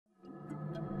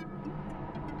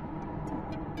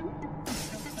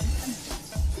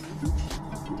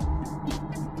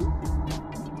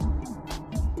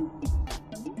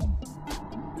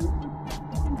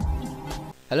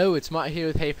Hello, it's Matt here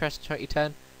with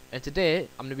HeyPress2010, and today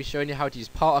I'm going to be showing you how to use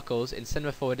particles in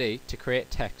Cinema 4D to create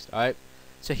text, alright?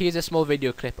 So here's a small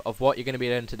video clip of what you're going to be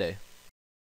learning today.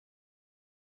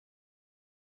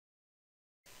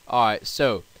 Alright,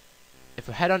 so if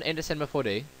we head on into Cinema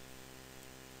 4D,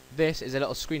 this is a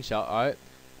little screenshot, alright?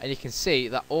 And you can see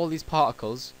that all these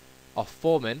particles are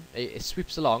forming, it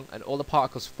sweeps along and all the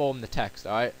particles form the text,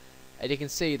 alright? And you can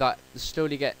see that they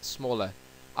slowly get smaller.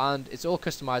 And it's all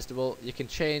customizable. You can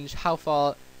change how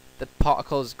far the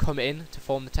particles come in to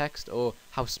form the text, or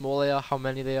how small they are, how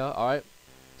many they are, alright?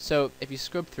 So if you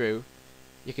scrub through,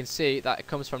 you can see that it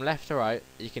comes from left to right.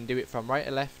 You can do it from right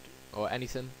to left, or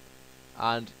anything,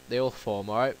 and they all form,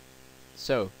 alright?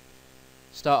 So,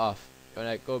 start off, you're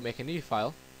going to go make a new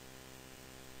file,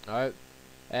 alright?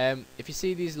 If you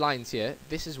see these lines here,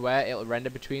 this is where it'll render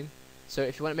between. So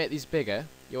if you want to make these bigger,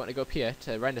 you want to go up here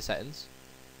to render settings,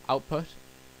 output,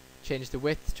 change the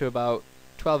width to about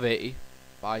 1280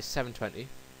 by 720,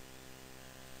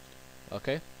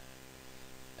 okay,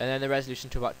 and then the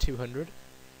resolution to about 200.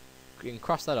 You can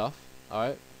cross that off,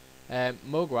 alright.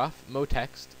 MoGraph,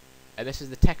 MoText, and this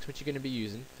is the text which you're going to be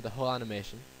using for the whole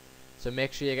animation, so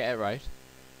make sure you get it right.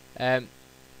 I'm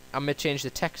going to change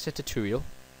the text to tutorial.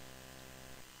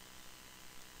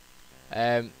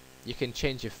 You can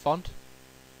change your font.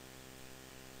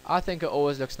 I think it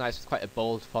always looks nice with quite a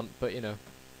bold font, but you know,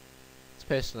 it's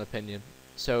personal opinion.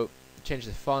 So change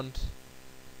the font.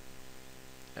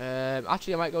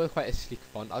 Actually I might go with quite a sleek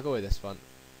font. I'll go with this font.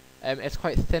 It's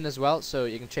quite thin as well, so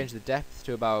you can change the depth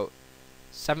to about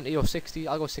 70 or 60.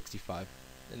 I'll go 65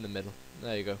 in the middle.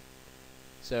 There you go.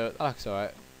 So that looks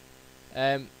alright.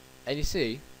 And you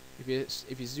see, if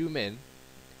you zoom in,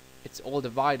 it's all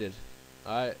divided.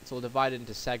 Alright, it's all divided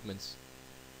into segments.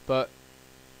 But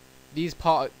these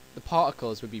the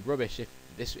particles would be rubbish if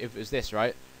it was this,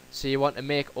 right? So you want to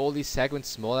make all these segments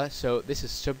smaller. So this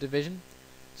is subdivision.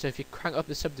 So if you crank up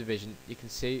the subdivision, you can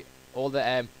see all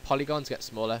the polygons get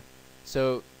smaller.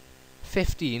 So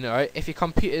 15, alright. If your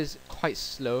computer's quite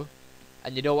slow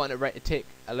and you don't want it to take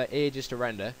ages to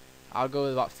render, I'll go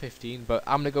with about 15. But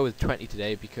I'm gonna go with 20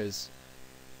 today because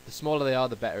the smaller they are,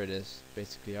 the better it is,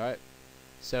 basically. Alright.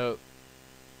 So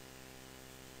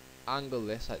angle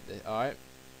this like this. Alright.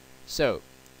 So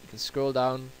you can scroll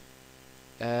down.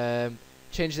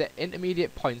 Change the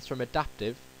intermediate points from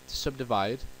adaptive to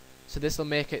subdivide, so this will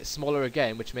make it smaller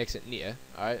again, which makes it neater.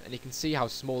 Alright, and you can see how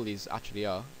small these actually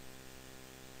are.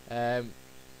 And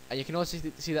you can also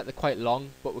see that they're quite long,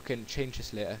 but we can change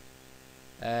this later.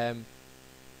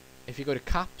 If you go to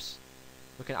caps,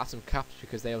 we can add some caps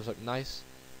because they always look nice.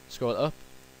 Scroll up.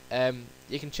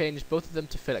 You can change both of them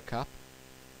to fillet cap,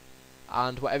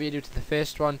 and whatever you do to the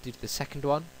first one, do to the second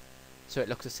one, so it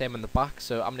looks the same on the back.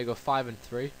 So I'm gonna go 5 and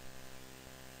 3.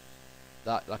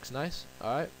 That looks nice,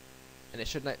 alright. And it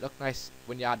should look nice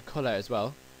when you add colour as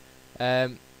well.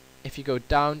 If you go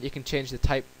down, you can change the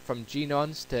type from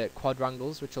genons to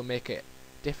quadrangles, which will make it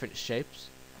different shapes.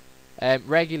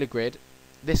 Regular grid,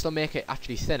 this will make it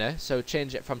actually thinner, so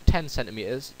change it from 10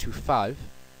 centimeters to 5.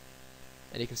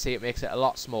 And you can see it makes it a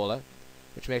lot smaller,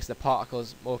 which makes the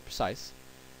particles more precise.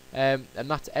 And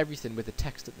that's everything with the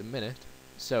text at the minute.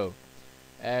 So,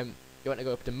 you want to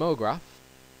go up to MoGraph,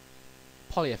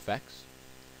 Poly Effects.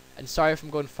 And sorry if I'm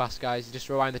going fast, guys, just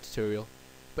rewind the tutorial.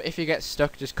 But if you get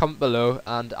stuck, just comment below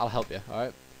and I'll help you,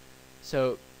 alright?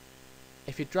 So,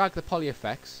 if you drag the poly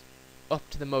effects up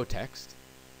to the MoText,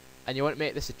 and you want to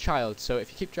make this a child, so if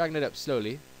you keep dragging it up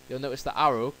slowly, you'll notice the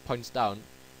arrow points down,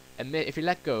 and if you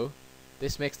let go,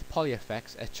 this makes the poly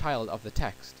effects a child of the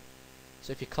text.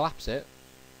 So if you collapse it,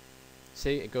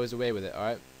 see, it goes away with it,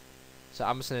 alright? So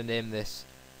I'm just going to name this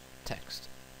text.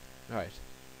 Alright.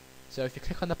 So if you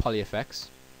click on the poly effects,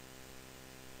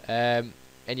 and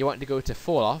you want to go to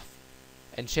fall off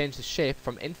and change the shape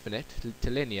from infinite to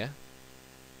linear,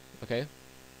 okay,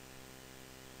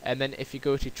 and then if you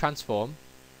go to transform,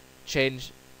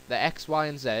 change the X, Y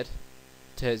and Z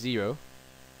to 0,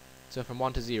 so from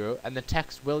 1 to 0, and the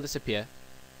text will disappear.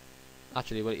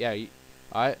 Actually, well, yeah,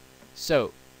 alright.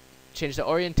 So change the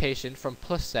orientation from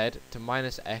plus Z to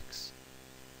minus X,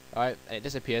 alright, and it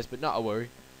disappears, but not a worry.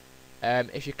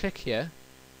 If you click here,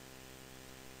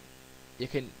 you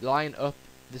can line up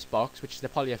this box, which is the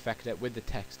poly effector, with the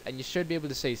text, and you should be able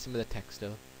to see some of the text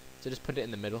still. So just put it in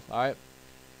the middle. Alright.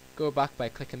 Go back by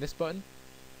clicking this button.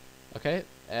 Okay.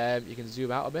 You can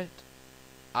zoom out a bit,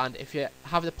 and if you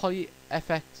have the poly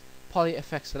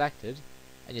effect selected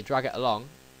and you drag it along,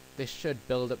 this should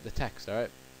build up the text.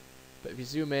 Alright. But if you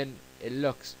zoom in, it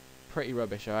looks pretty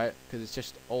rubbish. Alright, because it's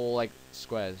just all like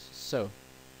squares. So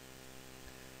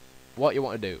what you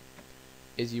want to do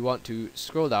is you want to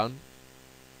scroll down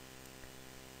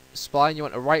spline, you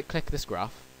want to right click this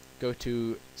graph, go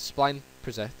to spline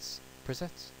presets,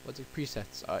 what's it,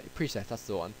 presets, preset, that's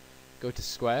the one, go to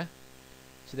square,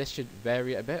 so this should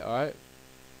vary a bit, alright,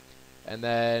 and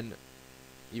then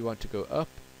you want to go up.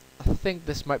 I think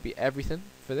this might be everything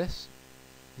for this,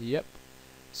 yep,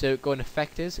 so go in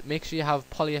effectors, make sure you have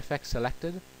poly effects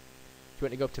selected, you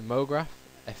want to go up to MoGraph,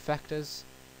 effectors,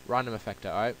 random effector,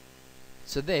 alright,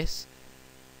 so this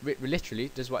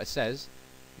literally does what it says,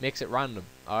 makes it random,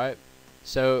 alright,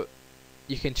 so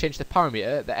you can change the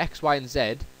parameter, the X, Y and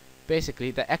Z,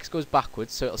 basically the X goes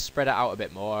backwards so it'll spread it out a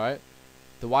bit more, alright,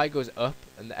 the Y goes up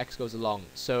and the X goes along,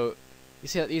 so you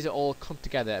see that these are all come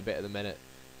together a bit at the minute,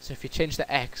 so if you change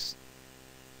the X,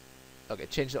 okay,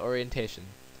 change the orientation,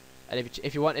 and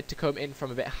if you want it to come in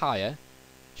from a bit higher,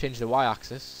 change the Y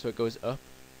axis so it goes up,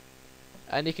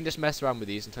 and you can just mess around with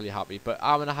these until you're happy, but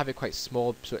I'm going to have it quite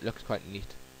small so it looks quite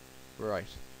neat. Right,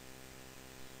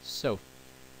 so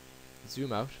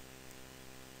zoom out.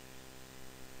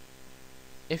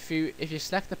 If you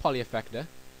select the poly effector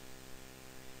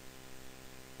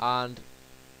and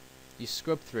you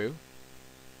scrub through,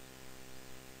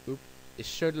 it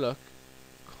should look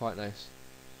quite nice.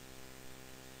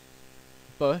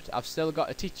 But I've still got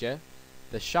to teach you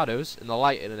the shadows and the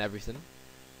lighting and everything.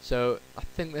 So I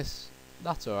think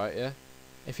that's alright, yeah.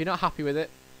 If you're not happy with it,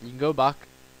 you can go back,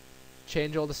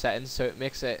 change all the settings so it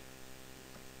makes it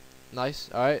nice,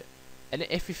 alright. And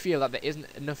if you feel that there isn't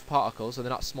enough particles or they're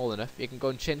not small enough, you can go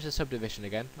and change the subdivision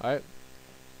again, alright.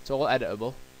 It's all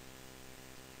editable.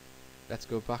 Let's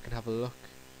go back and have a look.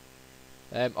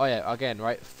 Oh yeah, again,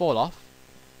 right, fall off.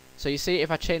 So you see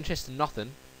if I change this to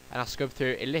nothing and I scrub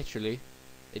through it,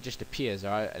 it just appears,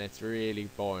 alright, and it's really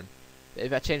boring.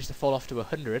 If I change the fall off to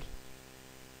 100,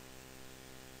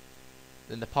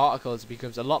 then the particles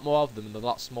becomes a lot more of them and a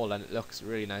lot smaller, and it looks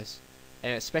really nice.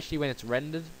 And especially when it's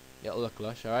rendered, it'll look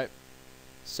lush, alright.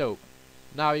 So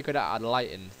now you're gonna add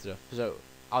lighting and stuff. So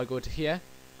I'll go to here,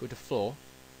 go to floor,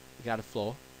 you can add a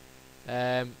floor,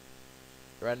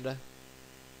 render.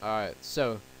 Alright,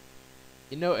 so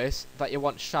you notice that you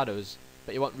want shadows,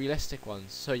 but you want realistic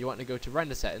ones. So you want to go to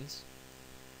render settings,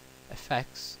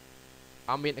 effects,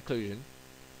 ambient occlusion,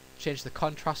 change the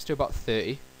contrast to about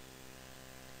 30,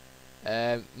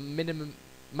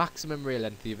 maximum real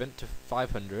length even to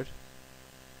 500.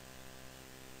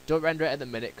 Don't render it at the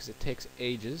minute because it takes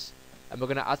ages, and we're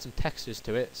going to add some textures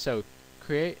to it. So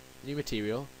create new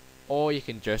material, or you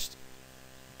can just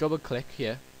double click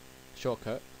here,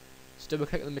 shortcut, just double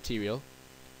click on the material.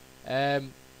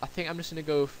 I think I'm just going to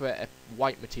go for a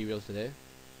white material today.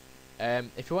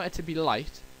 If you want it to be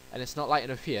light and it's not light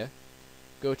enough here,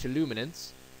 go to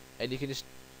luminance and you can just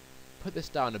put this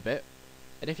down a bit,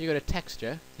 and if you go to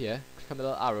texture here, click on the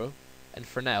little arrow and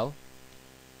Fresnel,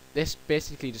 this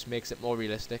basically just makes it more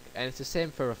realistic, and it's the same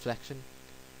for reflection.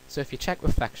 So if you check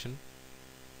reflection,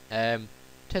 turn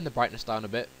the brightness down a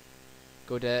bit,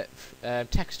 go to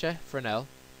texture, Fresnel,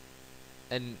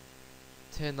 and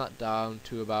turn that down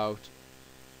to about,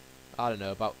 I don't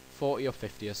know, about 40 or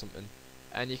 50 or something,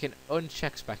 and you can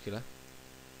uncheck specular,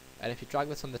 and if you drag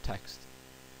this on the text,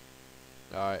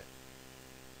 alright,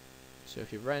 so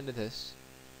if you render this,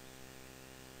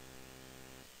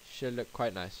 should look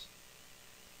quite nice.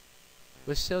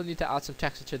 We still need to add some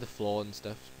texture to the floor and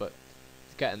stuff, but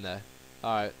it's getting there.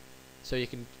 Alright, so you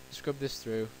can scrub this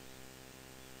through.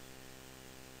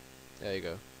 There you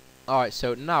go. Alright,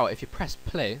 so now if you press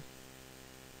play,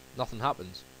 nothing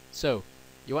happens. So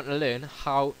you want to learn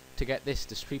how to get this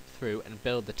to sweep through and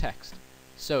build the text.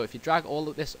 So if you drag all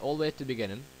of this all the way to the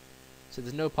beginning, so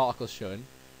there's no particles showing,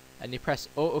 and you press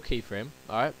auto keyframe,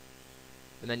 alright,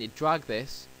 and then you drag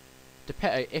this,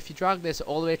 if you drag this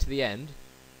all the way to the end,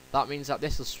 that means that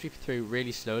this will sweep through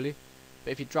really slowly,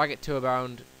 but if you drag it to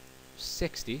around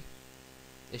 60,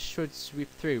 it should sweep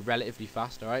through relatively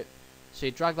fast, alright. So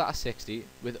you drag that at 60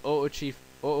 with auto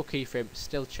keyframe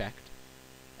still checked,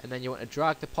 and then you want to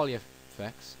drag the poly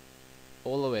effects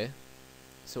all the way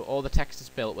so all the text is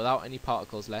built without any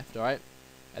particles left, alright,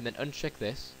 and then uncheck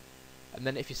this, and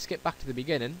then if you skip back to the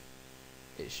beginning,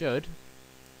 it should,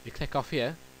 if you click off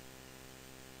here,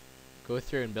 go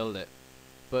through and build it.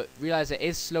 But realize it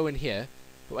is slow in here,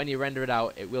 but when you render it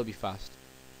out, it will be fast.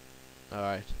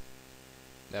 Alright,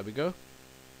 there we go.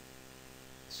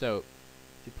 So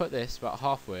if you put this about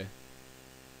halfway,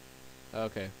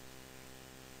 okay,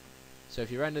 so if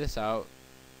you render this out,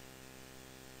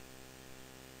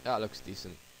 that looks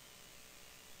decent.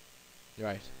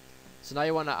 Right, so now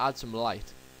you want to add some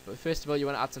light, but first of all you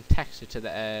want to add some texture to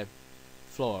the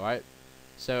floor, right?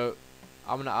 So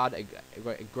I'm going to add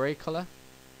a grey colour.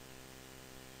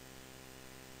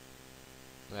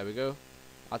 There we go.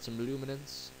 Add some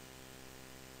luminance.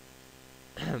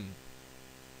 Turn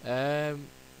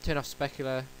off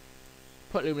specular.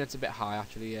 Put luminance a bit high,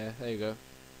 actually. Yeah, there you go.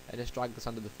 And just drag this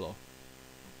onto the floor.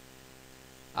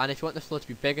 And if you want the floor to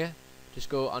be bigger, just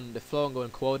go on the floor and go in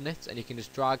coordinates, and you can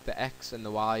just drag the X and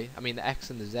the Y. I mean the X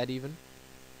and the Z even,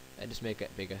 and just make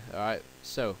it bigger. All right.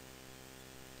 So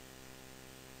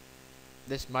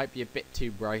this might be a bit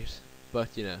too bright,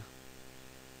 but you know,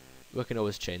 we can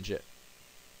always change it.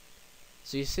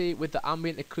 So you see, with the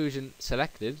ambient occlusion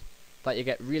selected, that you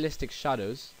get realistic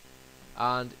shadows.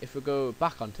 And if we go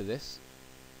back onto this,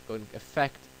 go in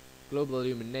effect, global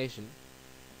illumination,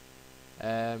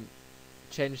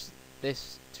 change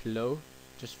this to low,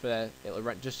 just for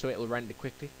just so it'll render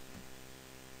quickly.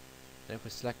 And if we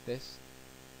select this,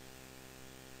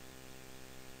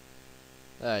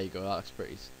 there you go. That looks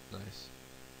pretty nice.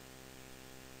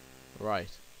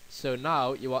 Right. So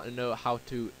now you want to know how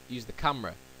to use the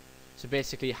camera. So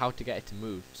basically, how to get it to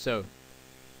move. So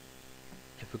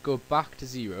if we go back to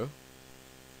 0,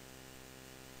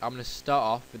 I'm going to start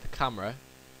off with the camera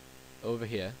over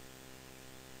here.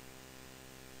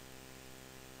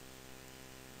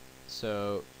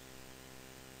 So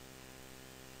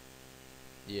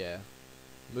yeah,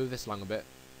 move this along a bit.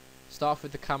 Start off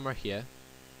with the camera here,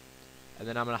 and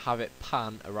then I'm going to have it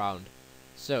pan around.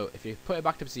 So if you put it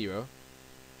back to 0,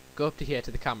 go up to here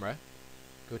to the camera,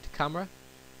 go to camera,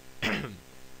 and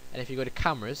if you go to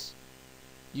cameras,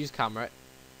 use camera,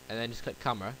 and then just click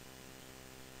camera,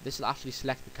 this will actually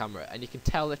select the camera, and you can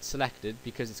tell it's selected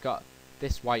because it's got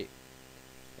this white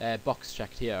box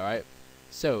checked here. Right,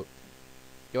 so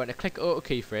you want to click auto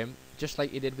keyframe just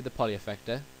like you did with the poly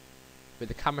effector, with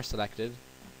the camera selected,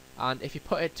 and if you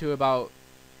put it to about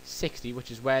 60,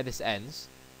 which is where this ends,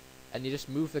 and you just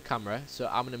move the camera, so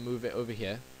I'm going to move it over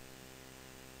here,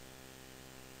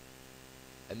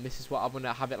 and this is what I'm going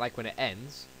to have it like when it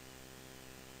ends.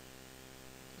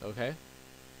 Okay,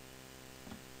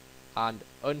 and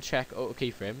uncheck auto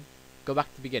keyframe, go back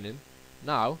to the beginning.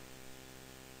 Now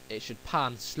it should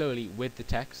pan slowly with the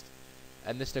text,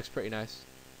 and this looks pretty nice.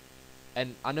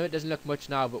 And I know it doesn't look much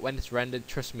now, but when it's rendered,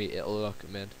 trust me, it'll look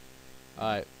mint.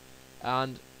 Alright,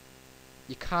 and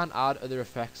you can add other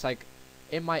effects, like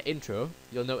in my intro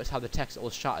you'll notice how the text all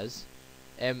shatters.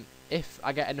 If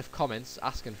I get enough comments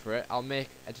asking for it, I'll make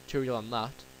a tutorial on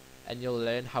that, and you'll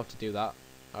learn how to do that.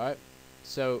 Alright,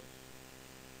 so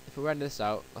if we render this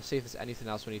out, I'll see if there's anything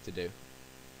else we need to do.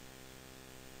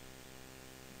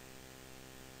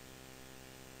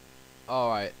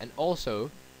 Alright, and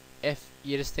also, if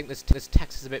you just think this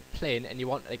text is a bit plain and you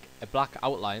want like a black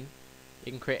outline,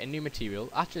 you can create a new material.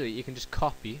 Actually, you can just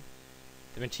copy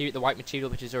the white material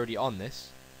which is already on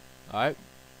this. Alright,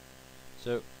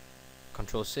 so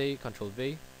Control C, Control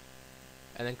V,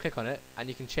 and then click on it, and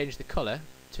you can change the color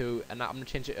to, and I'm going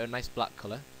to change it to a nice black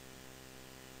color.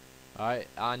 Alright,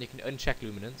 and you can uncheck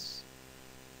luminance.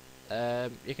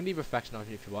 You can leave reflection on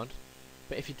it if you want,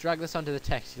 but if you drag this onto the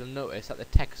text, you'll notice that the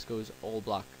text goes all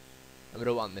black, and we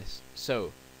don't want this.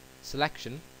 So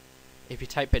selection, if you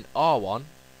type in R1,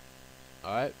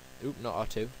 alright, not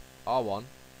R2, R1,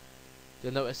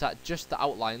 you'll notice that just the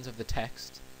outlines of the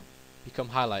text become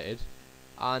highlighted,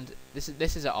 and this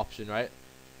is an option, right?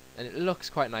 And it looks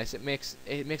quite nice. It makes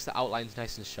the outlines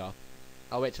nice and sharp.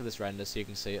 I'll wait till this renders so you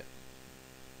can see it.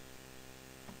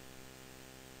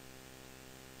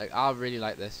 Like, I really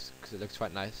like this because it looks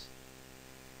quite nice.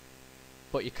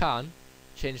 But you can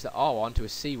change the R1 to a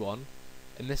C1,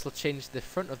 and this will change the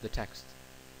front of the text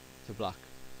to black.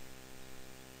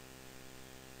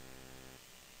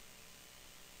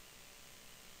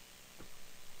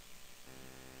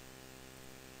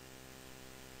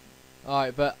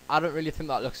 Alright, but I don't really think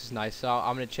that looks as nice, so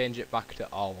I'm going to change it back to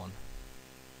R1.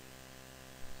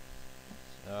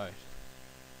 Alright.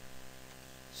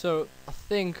 So, I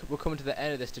think we're coming to the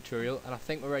end of this tutorial, and I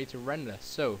think we're ready to render.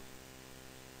 So,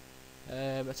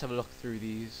 let's have a look through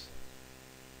these.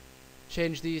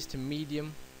 Change these to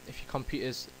medium if your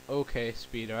computer's okay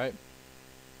speed, alright?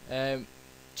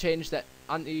 Change the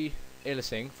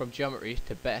anti-aliasing from geometry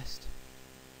to best.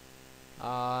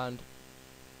 And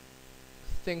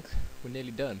I think we're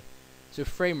nearly done. So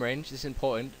frame range, this is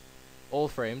important. All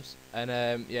frames,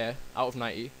 and yeah, out of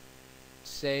 90.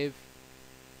 Save.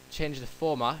 Change the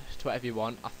format to whatever you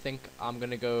want. I think I'm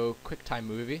gonna go QuickTime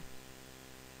Movie.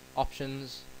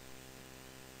 Options.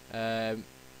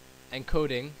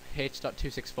 Encoding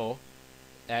H.264.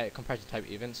 Compression type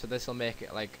even. So this will make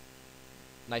it like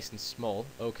nice and small.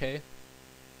 Okay.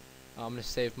 I'm gonna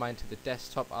save mine to the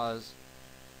desktop as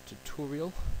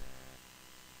tutorial.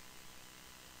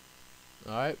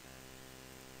 Alright.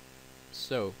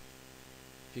 So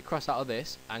if you cross out of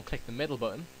this and click the middle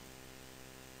button,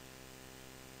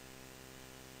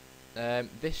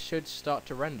 this should start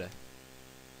to render.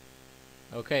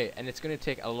 Okay, and it's going to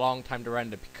take a long time to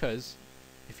render because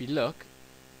if you look,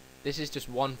 this is just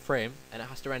one frame and it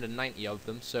has to render 90 of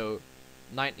them, so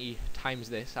 90 times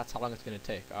this, that's how long it's going to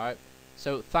take. Alright,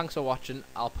 so thanks for watching.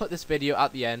 I'll put this video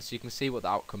at the end so you can see what the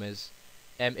outcome is.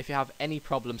 If you have any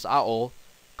problems at all,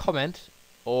 comment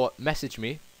or message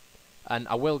me and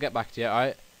I will get back to you.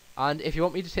 Alright, and if you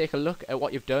want me to take a look at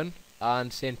what you've done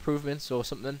and say improvements or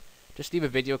something, just leave a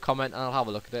video comment and I'll have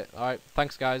a look at it. Alright,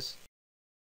 thanks guys.